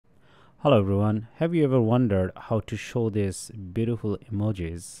Hello everyone, have you ever wondered how to show these beautiful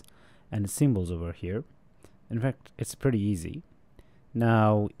emojis and symbols over here? In fact, it's pretty easy.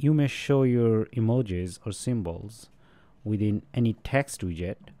 Now, you may show your emojis or symbols within any text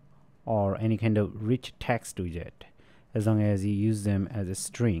widget or any kind of rich text widget as long as you use them as a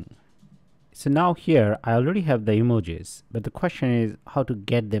string. So now here, I already have the emojis, but the question is how to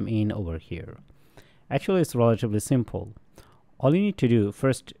get them in over here. Actually, it's relatively simple. All you need to do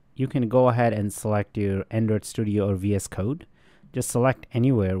first, you can go ahead and select your Android Studio or VSCode. Just select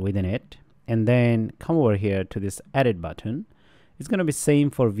anywhere within it and then come over here to this edit button. It's going to be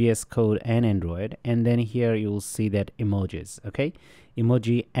same for VSCode and Android, and then here you'll see that emojis, okay,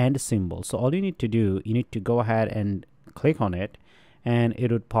 emoji and symbol. So all you need to do, you need to go ahead and click on it and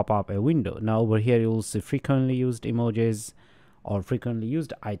it would pop up a window. Now over here you'll see frequently used emojis or frequently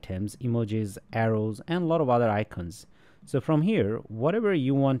used items, emojis, arrows, and a lot of other icons. So from here, whatever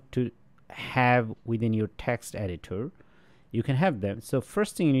you want to have within your text editor, you can have them. So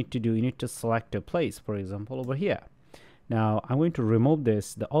first thing you need to do, you need to select a place, for example, over here. Now I'm going to remove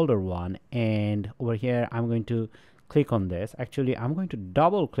this, the older one, and over here I'm going to click on this. Actually, I'm going to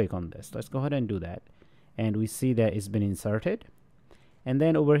double click on this. Let's go ahead and do that. And we see that it's been inserted. And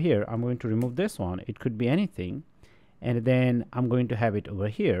then over here, I'm going to remove this one. It could be anything. And then I'm going to have it over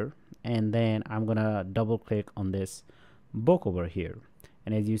here. And then I'm gonna double click on this book over here,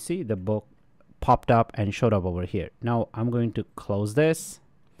 and as you see, the book popped up and showed up over here. Now I'm going to close this,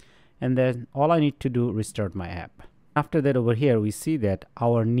 and then all I need to do, restart my app. After that, over here we see that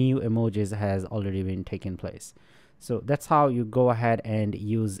our new emojis has already been taken place. So that's how you go ahead and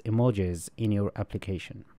use emojis in your application.